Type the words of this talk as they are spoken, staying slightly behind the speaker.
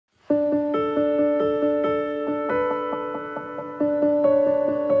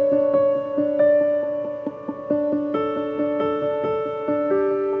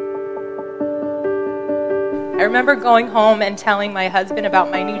I remember going home and telling my husband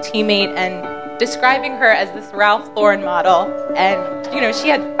about my new teammate and describing her as this Ralph Lauren model. And, you know, she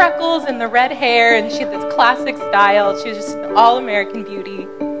had freckles and the red hair, and she had this classic style. She was just an all-American beauty.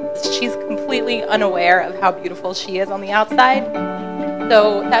 She's completely unaware of how beautiful she is on the outside.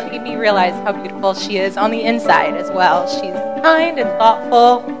 So that made me realize how beautiful she is on the inside as well. She's kind and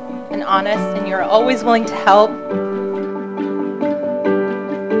thoughtful and honest, and you're always willing to help.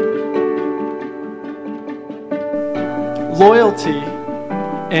 Loyalty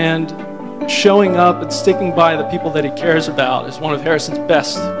and showing up and sticking by the people that he cares about is one of Harrison's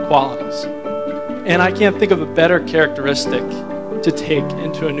best qualities. And I can't think of a better characteristic to take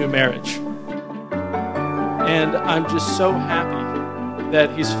into a new marriage. And I'm just so happy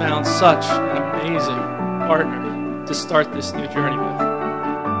that he's found such an amazing partner to start this new journey with.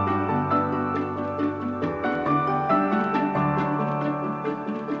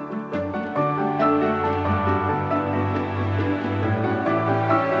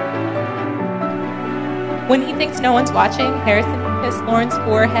 When he thinks no one's watching, Harrison can kiss Lauren's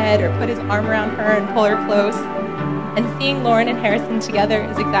forehead or put his arm around her and pull her close. And seeing Lauren and Harrison together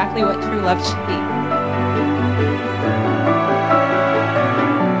is exactly what true love should be.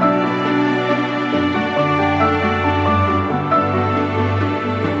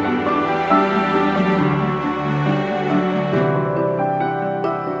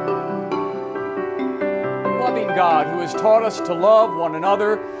 Loving God, who has taught us to love one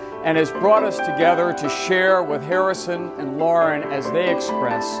another and has brought us together to share with Harrison and Lauren as they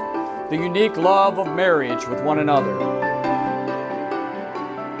express the unique love of marriage with one another.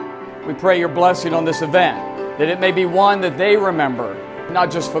 We pray your blessing on this event, that it may be one that they remember, not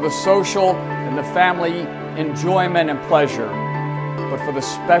just for the social and the family enjoyment and pleasure, but for the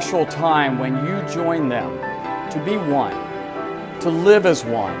special time when you join them to be one, to live as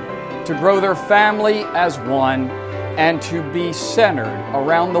one, to grow their family as one, and to be centered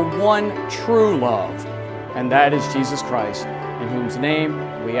around the one true love, and that is Jesus Christ, in whose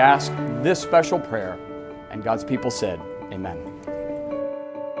name we ask this special prayer. And God's people said, amen.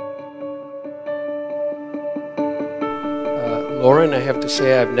 Lauren, I have to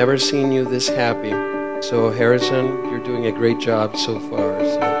say I've never seen you this happy. So Harrison, you're doing a great job so far.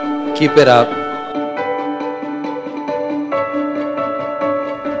 So keep it up.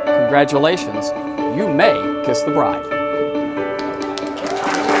 Congratulations. You may kiss the bride.